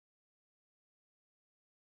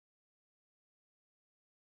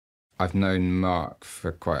I've known Mark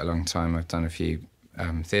for quite a long time. I've done a few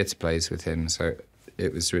theatre plays with him, so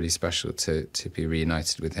it was really special to be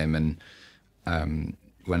reunited with him. And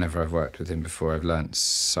whenever I've worked with him before, I've learnt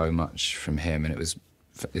so much from him, and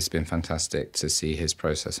it's been fantastic to see his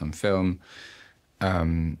process on film,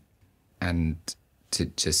 and to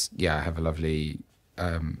just have a lovely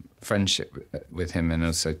friendship with him, and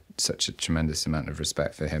also such a tremendous amount of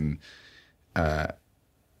respect for him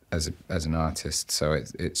as an artist. So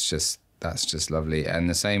that's just lovely. And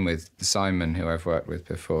the same with Simon, who I've worked with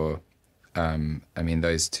before. I mean,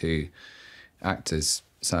 those two actors,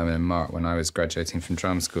 Simon and Mark, when I was graduating from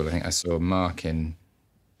drama school, I think I saw Mark in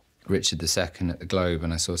Richard II at the Globe,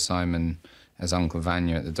 and I saw Simon as Uncle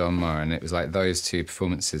Vanya at the Donmar, and it was like those two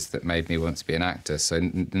performances that made me want to be an actor. So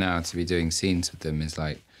now to be doing scenes with them is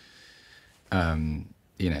like,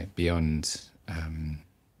 beyond,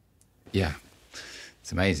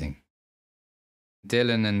 it's amazing.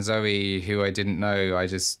 Dylan and Zoe, who I didn't know,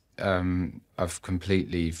 I've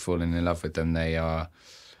completely fallen in love with them. They are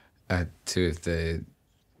two of the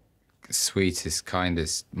sweetest,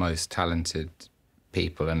 kindest, most talented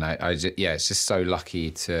people, and it's just so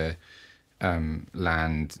lucky to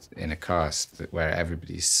land in a cast where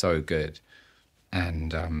everybody's so good,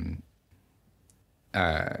 and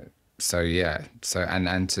I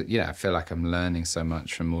feel like I'm learning so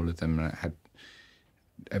much from all of them. And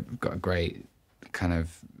I've got a great kind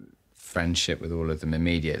of friendship with all of them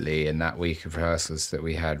immediately, and that week of rehearsals that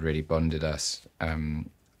we had really bonded us.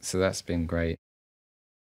 So that's been great.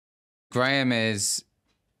 Graham is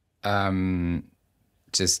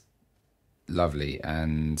just lovely,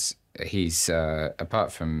 and he's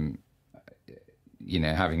apart from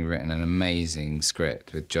having written an amazing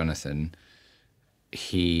script with Jonathan,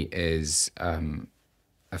 he is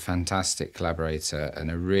a fantastic collaborator and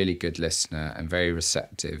a really good listener, and very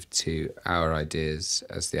receptive to our ideas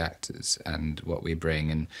as the actors and what we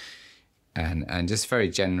bring, and just very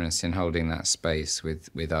generous in holding that space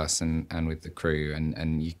with us and with the crew.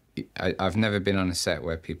 And I've never been on a set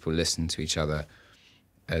where people listen to each other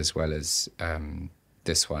as well as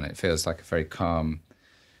this one. It feels like a very calm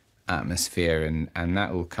atmosphere, and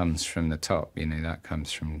that all comes from the top. That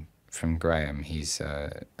comes from Graham. He's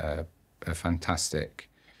a fantastic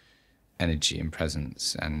energy and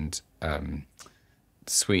presence, and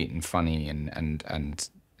sweet and funny, and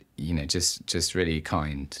just really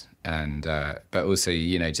kind, and but also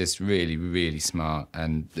just really, really smart.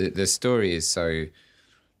 And the story is so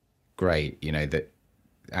great, that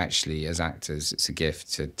actually as actors it's a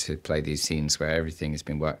gift to play these scenes where everything has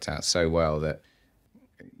been worked out so well that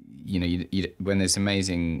when there's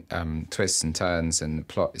amazing twists and turns, and the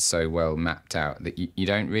plot is so well mapped out that you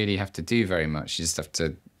don't really have to do very much. You just have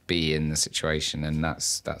to be in the situation, and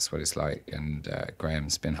that's what it's like. And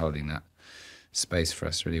Graham's been holding that space for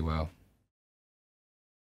us really well.